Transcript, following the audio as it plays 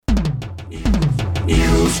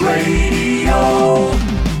News Radio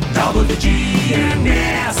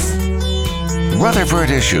WGNS. Rutherford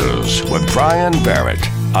Issues with Brian Barrett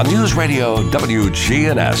on News Radio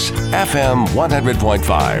WGNS, FM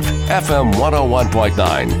 100.5, FM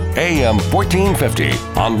 101.9, AM 1450,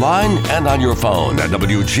 online and on your phone at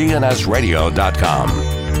WGNSradio.com.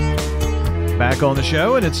 Back on the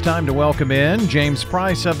show, and it's time to welcome in James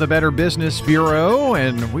Price of the Better Business Bureau,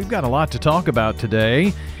 and we've got a lot to talk about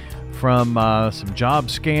today, from some job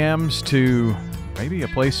scams to maybe a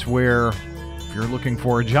place where if you're looking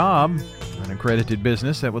for a job, an accredited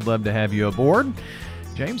business that would love to have you aboard.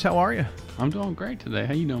 James, how are you? I'm doing great today.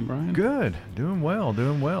 How you doing, Brian? Good. Doing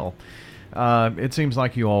well. It seems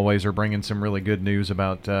like you always are bringing some really good news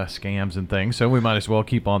about scams and things, so we might as well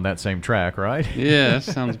keep on that same track, right? Yeah, that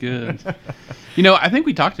sounds good. You know, I think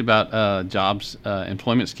we talked about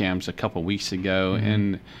employment scams a couple weeks ago,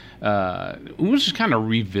 and we'll just kind of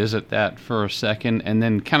revisit that for a second and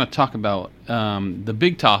then kind of talk about the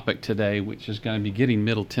big topic today, which is going to be getting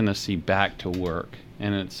Middle Tennessee back to work.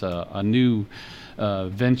 And it's a new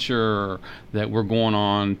venture that we're going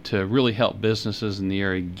on to really help businesses in the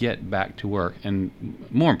area get back to work. And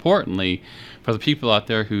more importantly, for the people out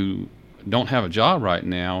there who don't have a job right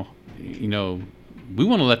now, you know, we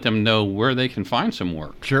want to let them know where they can find some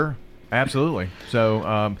work. Sure. Absolutely.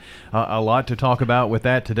 So a lot to talk about with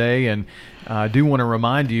that today, and I do want to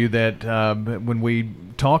remind you that when we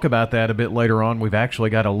talk about that a bit later on, we've actually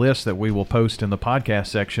got a list that we will post in the podcast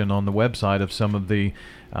section on the website of some of the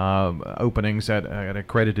openings at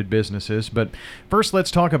accredited businesses. But first,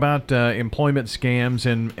 let's talk about employment scams,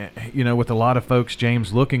 and you know, with a lot of folks,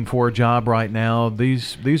 James, looking for a job right now,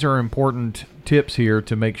 these are important tips here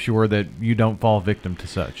to make sure that you don't fall victim to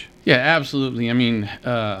such. Yeah, absolutely. I mean,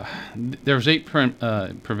 there's 8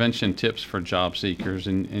 prevention tips for job seekers,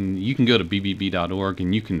 and you can go to bbb.org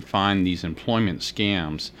and you can find these employment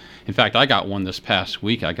scams. In fact, I got one this past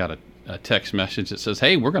week. I got a text message that says,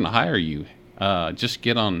 "Hey, we're going to hire you. Just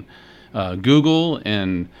get on Google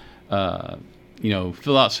and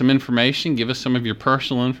fill out some information, give us some of your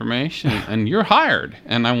personal information, and you're hired."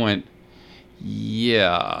 And I went,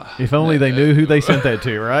 yeah. If only they knew who they sent that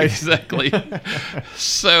to, right? Exactly.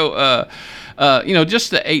 So,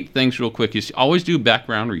 just the 8 things real quick is always do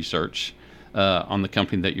background research on the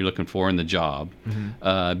company that you're looking for in the job.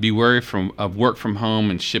 Mm-hmm. Be wary of work from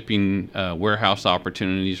home and shipping warehouse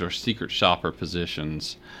opportunities or secret shopper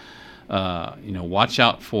positions. Watch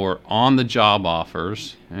out for on-the-job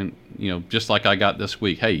offers. And, just like I got this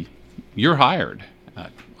week, hey, you're hired. I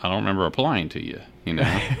don't remember applying to you.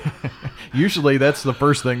 Usually that's the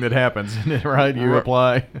first thing that happens, isn't it, right? You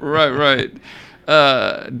apply. Right.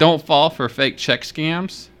 Don't fall for fake check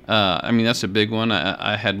scams. That's a big one.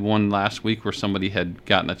 I had one last week where somebody had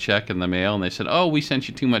gotten a check in the mail and they said, "Oh, we sent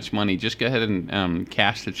you too much money. Just go ahead and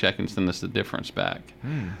cash the check and send us the difference back."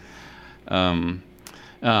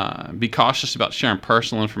 Be cautious about sharing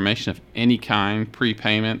personal information of any kind,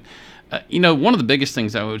 prepayment. One of the biggest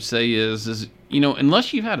things I would say is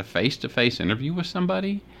unless you've had a face-to-face interview with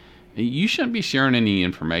somebody, you shouldn't be sharing any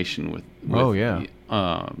information with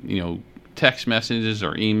text messages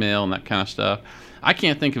or email and that kind of stuff. I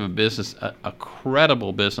can't think of a business, a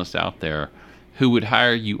credible business out there who would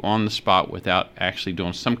hire you on the spot without actually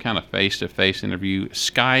doing some kind of face-to-face interview,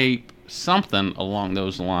 Skype, something along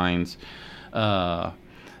those lines.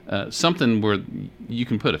 Something where you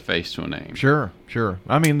can put a face to a name. Sure.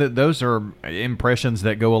 I mean, those are impressions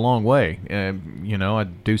that go a long way. I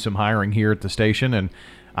do some hiring here at the station, and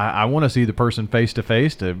I want to see the person face to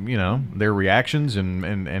face to, their reactions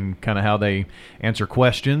and kind of how they answer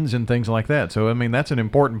questions and things like that. So, I mean, that's an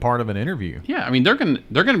important part of an interview. Yeah, I mean, they're going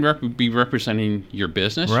to be representing your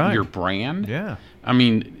business, right, your brand. Yeah. I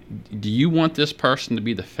mean, do you want this person to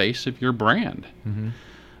be the face of your brand? Mm-hmm.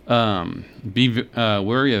 Be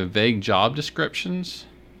wary of vague job descriptions,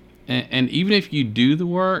 and even if you do the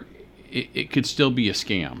work, it could still be a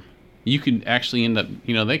scam. You could actually end up,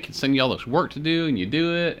 they could send you all this work to do, and you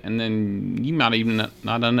do it, and then you might even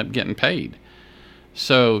not end up getting paid.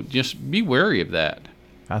 So just be wary of that.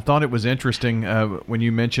 I thought it was interesting when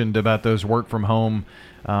you mentioned about those work from home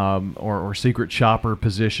or secret shopper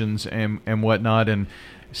positions and whatnot, and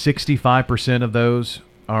 65% of those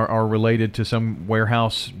are related to some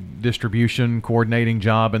warehouse distribution coordinating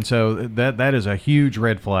job, and so that is a huge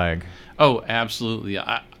red flag. Oh, absolutely.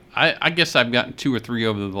 I guess I've gotten 2 or 3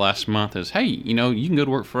 over the last month as, hey, you can go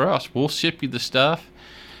to work for us. We'll ship you the stuff.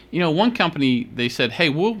 One company, they said, hey,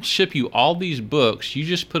 we'll ship you all these books. You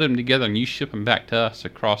just put them together and you ship them back to us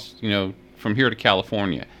across, from here to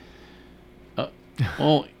California.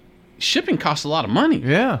 Well, shipping costs a lot of money.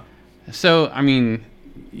 Yeah. So, I mean,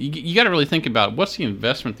 you got to really think about what's the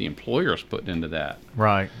investment the employer is putting into that.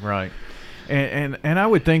 Right. And I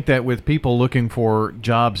would think that with people looking for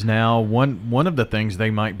jobs now, one of the things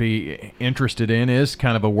they might be interested in is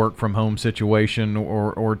kind of a work from home situation,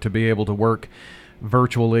 or to be able to work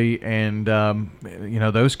virtually. And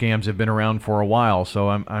those scams have been around for a while, so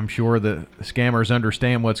I'm sure the scammers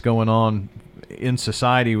understand what's going on in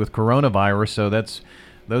society with coronavirus. So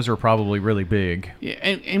those are probably really big. Yeah,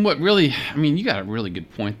 and what really, you got a really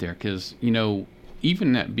good point there, because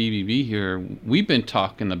even at BBB here, we've been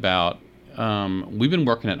talking about. We've been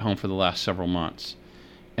working at home for the last several months,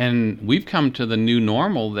 and we've come to the new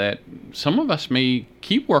normal that some of us may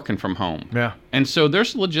keep working from home. Yeah. And so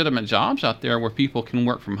there's legitimate jobs out there where people can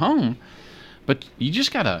work from home, but you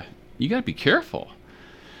just gotta be careful.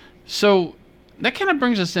 So that kind of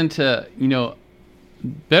brings us into,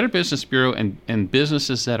 Better Business Bureau and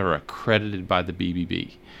businesses that are accredited by the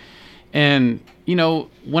BBB. And,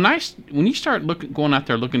 when you start going out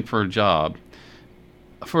there looking for a job,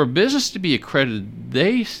 for a business to be accredited,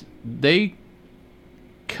 they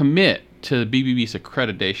commit to the BBB's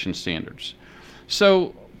accreditation standards.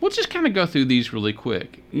 So we'll just kind of go through these really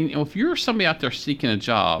quick. If you're somebody out there seeking a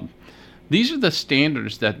job, these are the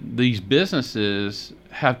standards that these businesses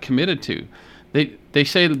have committed to. They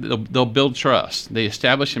say they'll build trust. They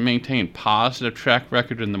establish and maintain positive track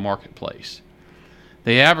record in the marketplace.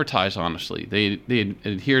 They advertise honestly. They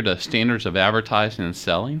adhere to standards of advertising and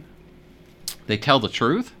selling. They tell the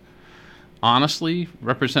truth, honestly,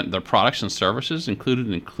 represent their products and services included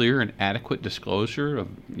in clear and adequate disclosure of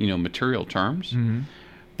material terms. Mm-hmm.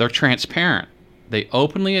 They're transparent. They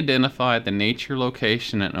openly identify the nature,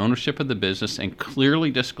 location, and ownership of the business and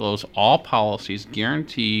clearly disclose all policies,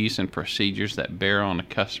 guarantees, and procedures that bear on a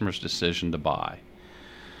customer's decision to buy.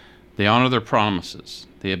 They honor their promises.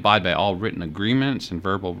 They abide by all written agreements and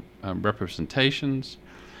verbal representations.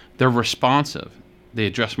 They're responsive. They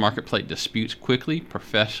address marketplace disputes quickly,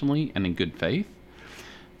 professionally, and in good faith.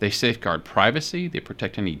 They safeguard privacy. They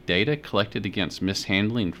protect any data collected against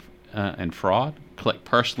mishandling and fraud. Collect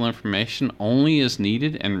personal information only as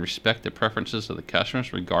needed and respect the preferences of the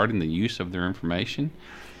customers regarding the use of their information.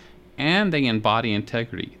 And they embody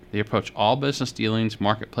integrity. They approach all business dealings,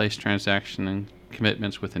 marketplace transaction, and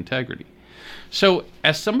commitments with integrity. So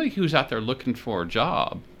as somebody who's out there looking for a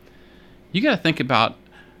job, you got to think about,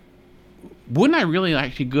 wouldn't I really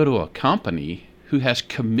like to go to a company who has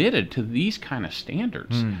committed to these kind of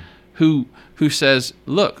standards, who says,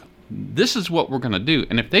 look, this is what we're going to do.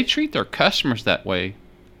 And if they treat their customers that way,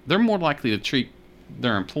 they're more likely to treat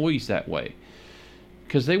their employees that way,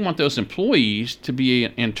 because they want those employees to be,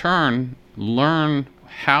 in turn, learn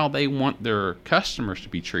how they want their customers to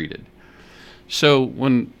be treated. So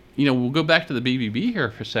when, we'll go back to the BBB here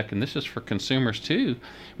for a second. This is for consumers too.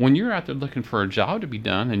 When you're out there looking for a job to be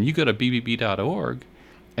done and you go to bbb.org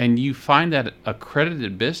and you find that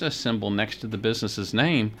accredited business symbol next to the business's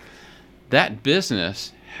name, that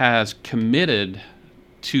business has committed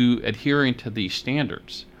to adhering to these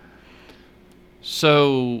standards.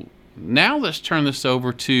 So now let's turn this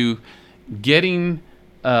over to getting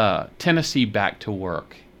Tennessee back to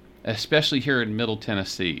work, especially here in Middle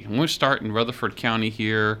Tennessee. And we'll start in Rutherford County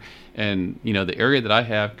here, and the area that I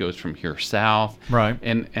have goes from here south. Right.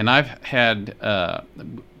 And I've had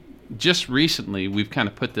just recently we've kind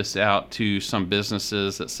of put this out to some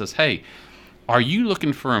businesses that says, hey, are you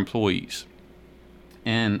looking for employees?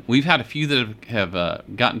 And we've had a few that have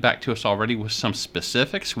gotten back to us already with some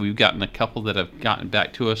specifics. We've gotten a couple that have gotten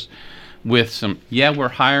back to us with some, we're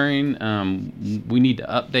hiring. We need to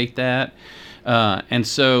update that. And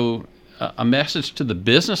so a message to the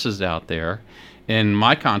businesses out there, and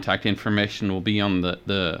my contact information will be on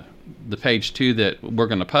the page too that we're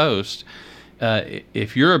going to post.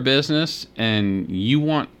 If you're a business and you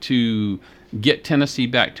want to get Tennessee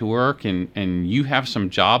back to work and you have some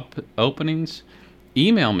job openings,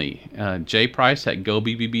 email me,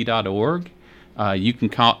 jprice@gobbb.org. You can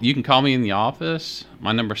call me in the office.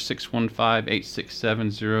 My number is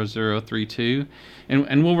 615-867-0032.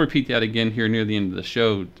 And we'll repeat that again here near the end of the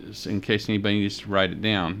show in case anybody needs to write it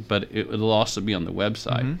down. But it'll also be on the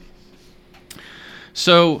website. Mm-hmm.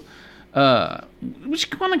 So we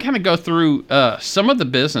just want to kind of go through some of the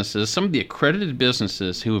businesses, some of the accredited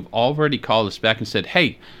businesses who have already called us back and said,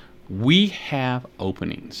 hey, we have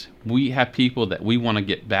openings. We have people that we want to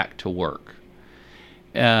get back to work.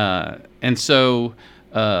 And so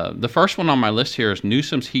the first one on my list here is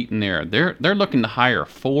Newsom's Heat and Air. They're looking to hire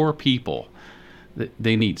 4 people.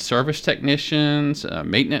 They need service technicians,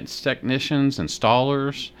 maintenance technicians,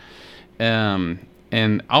 installers.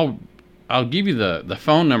 And I'll give you the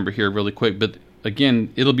phone number here really quick, but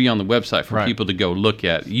again, it'll be on the website for Right. people to go look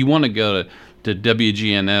at. You want to go to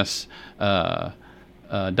WGNS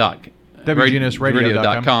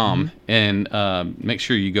WGNSradio.com. and make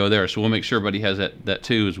sure you go there. So we'll make sure everybody has that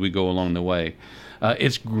too as we go along the way.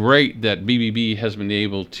 It's great that BBB has been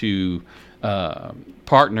able to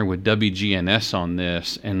partner with WGNS on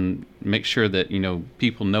this and make sure that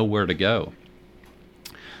people know where to go.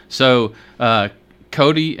 So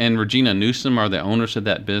Cody and Regina Newsom are the owners of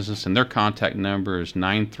that business, and their contact number is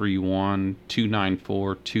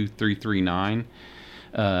 931-294-2339.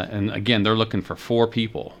 And again, they're looking for 4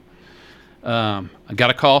 people. I got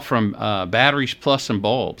a call from Batteries Plus and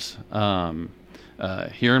Bulbs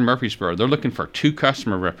here in Murfreesboro. They're looking for 2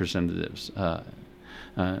 customer representatives.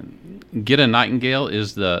 Gitta Nightingale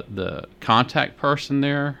is the contact person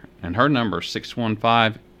there, and her number is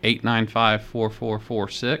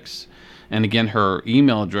 615-895-4446. And again, her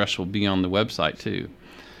email address will be on the website too.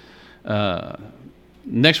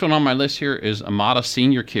 Next one on my list here is Amada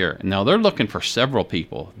Senior Care. Now they're looking for several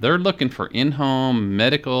people. They're looking for in-home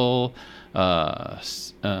medical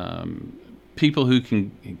people who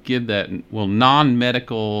can give that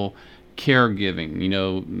non-medical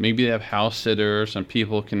caregiving. Maybe they have house sitters and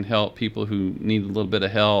people can help people who need a little bit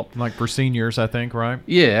of help. Like for seniors, I think, right?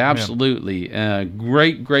 Yeah, absolutely.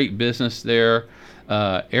 Great business there.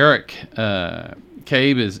 Eric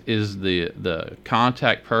Cabe is the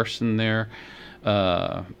contact person there.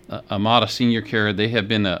 Amada Senior Care, they have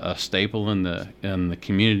been a staple in the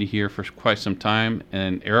community here for quite some time,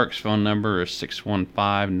 and Eric's phone number is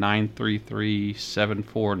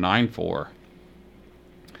 615-933-7494.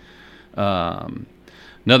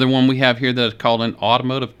 Another one we have here that's called an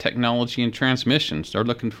Automotive Technology and Transmissions. They're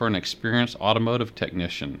looking for an experienced automotive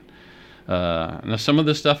technician. Now, some of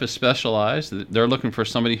this stuff is specialized. They're looking for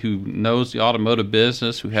somebody who knows the automotive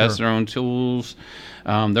business, who has their own tools.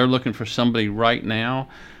 They're looking for somebody right now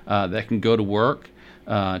that can go to work.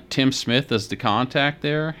 Tim Smith is the contact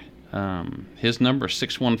there. His number is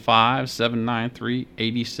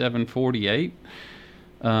 615-793-8748.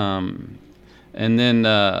 And then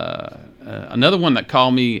another one that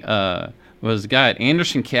called me was the guy at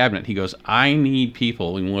Anderson Cabinet. He goes, I need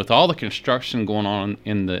people. And with all the construction going on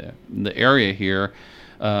in the area here,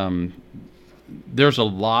 there's a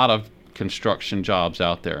lot of construction jobs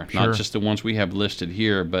out there, not just the ones we have listed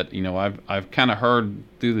here, but I've kind of heard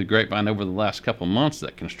through the grapevine over the last couple of months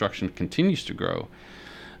that construction continues to grow.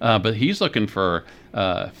 But he's looking for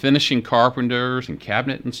finishing carpenters and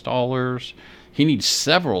cabinet installers. He needs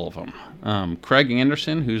several of them. Craig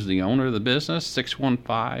Anderson, who's the owner of the business,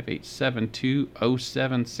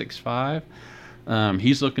 615-872-0765.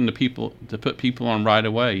 He's looking to put people on right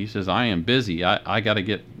away. He says, I am busy. I got to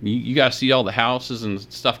get, you got to see all the houses and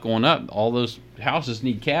stuff going up. All those houses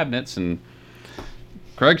need cabinets, and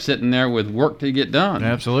Craig's sitting there with work to get done.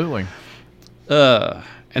 Absolutely.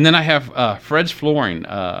 And then I have Fred's Flooring.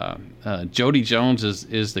 Jody Jones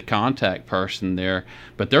is the contact person there,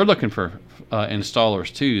 but they're looking for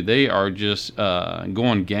installers too. They are just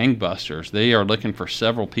going gangbusters. They are looking for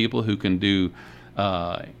several people who can do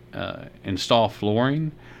install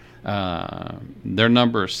flooring. Their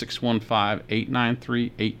number is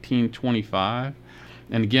 615-893-1825.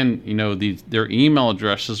 And again, their email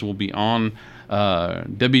addresses will be on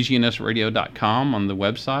WGNSradio.com on the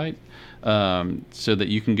website. So that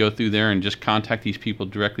you can go through there and just contact these people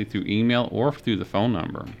directly through email or through the phone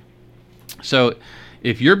number. So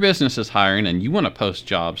if your business is hiring and you want to post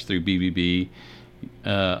jobs through BBB,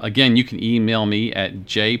 again, you can email me at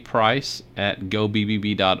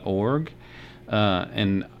jprice@gobbb.org.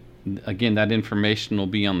 And again, that information will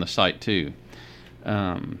be on the site too.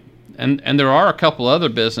 And there are a couple other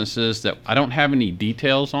businesses that I don't have any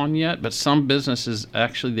details on yet, but some businesses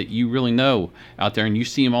actually that you really know out there, and you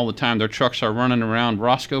see them all the time. Their trucks are running around.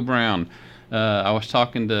 Roscoe Brown. I was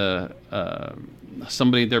talking to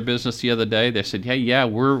somebody at their business the other day. They said, hey, yeah,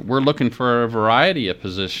 we're looking for a variety of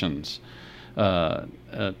positions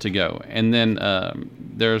to go. And then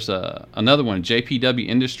there's another one, JPW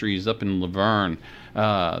Industries up in Laverne.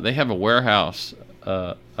 They have a warehouse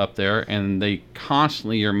up there, and they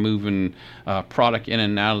constantly are moving product in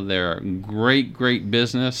and out of there. Great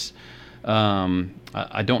business.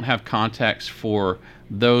 I don't have contacts for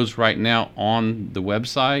those right now on the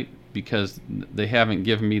website because they haven't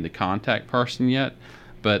given me the contact person yet,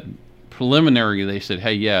 but preliminary they said,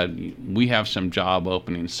 hey, yeah, we have some job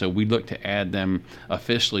openings, so we look to add them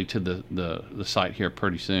officially to the site here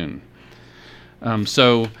pretty soon.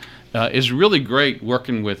 It's really great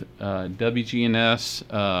working with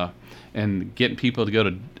WGNS and getting people to go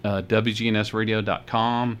to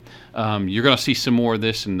WGNSradio.com. You're going to see some more of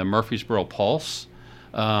this in the Murfreesboro Pulse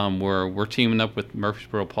where we're teaming up with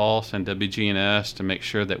Murfreesboro Pulse and WGNS to make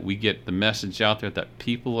sure that we get the message out there that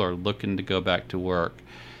people are looking to go back to work.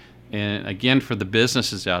 And again, for the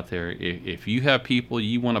businesses out there, if you have people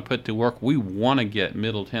you want to put to work, we want to get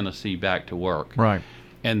Middle Tennessee back to work. Right.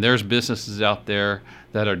 And there's businesses out there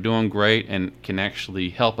that are doing great and can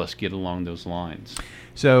actually help us get along those lines.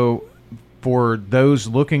 So for those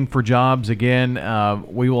looking for jobs, again,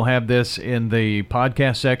 we will have this in the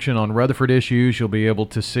podcast section on Rutherford Issues. You'll be able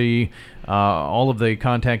to see all of the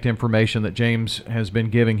contact information that James has been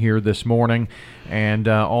giving here this morning. And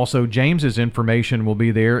also James's information will be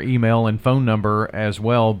there, email and phone number as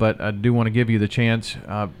well. But I do want to give you the chance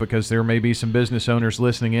because there may be some business owners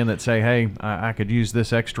listening in that say, hey, I could use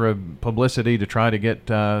this extra publicity to try to get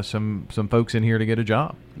some folks in here to get a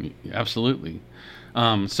job. Absolutely.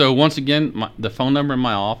 So once again, the phone number in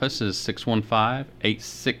my office is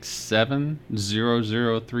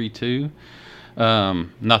 615-867-0032.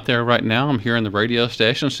 Not there right now. I'm here in the radio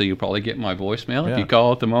station, so you'll probably get my voicemail if you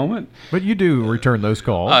call at the moment. But you do return those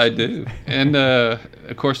calls. I do. And,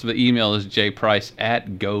 of course, the email is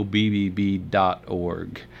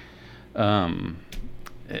jprice@gobbb.org.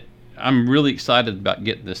 I'm really excited about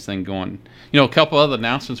getting this thing going. You know, a couple other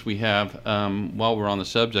announcements we have while we're on the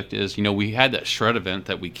subject is, you know, we had that shred event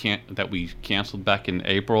that we canceled back in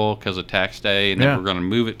April because of tax day, and then we're going to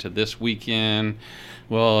move it to this weekend.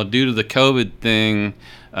 Well, due to the COVID thing,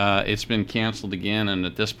 it's been canceled again, and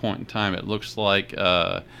at this point in time, it looks like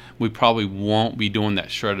we probably won't be doing that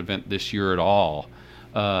shred event this year at all.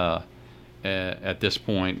 At this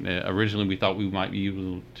point, originally we thought we might be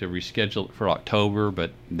able to reschedule it for October,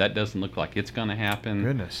 but that doesn't look like it's going to happen.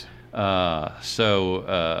 Goodness.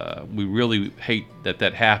 So we really hate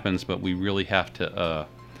that happens, but we really have to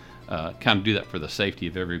kind of do that for the safety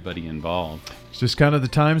of everybody involved. It's just kind of the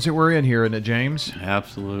times that we're in here, isn't it, James?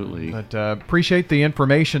 Absolutely. But appreciate the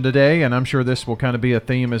information today, and I'm sure this will kind of be a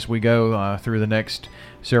theme as we go through the next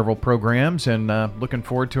several programs, and looking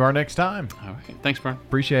forward to our next time. All right. Thanks, Brian.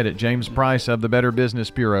 Appreciate it. James Price of the Better Business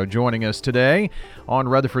Bureau joining us today on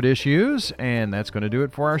Rutherford Issues, and that's going to do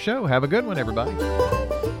it for our show. Have a good one, everybody.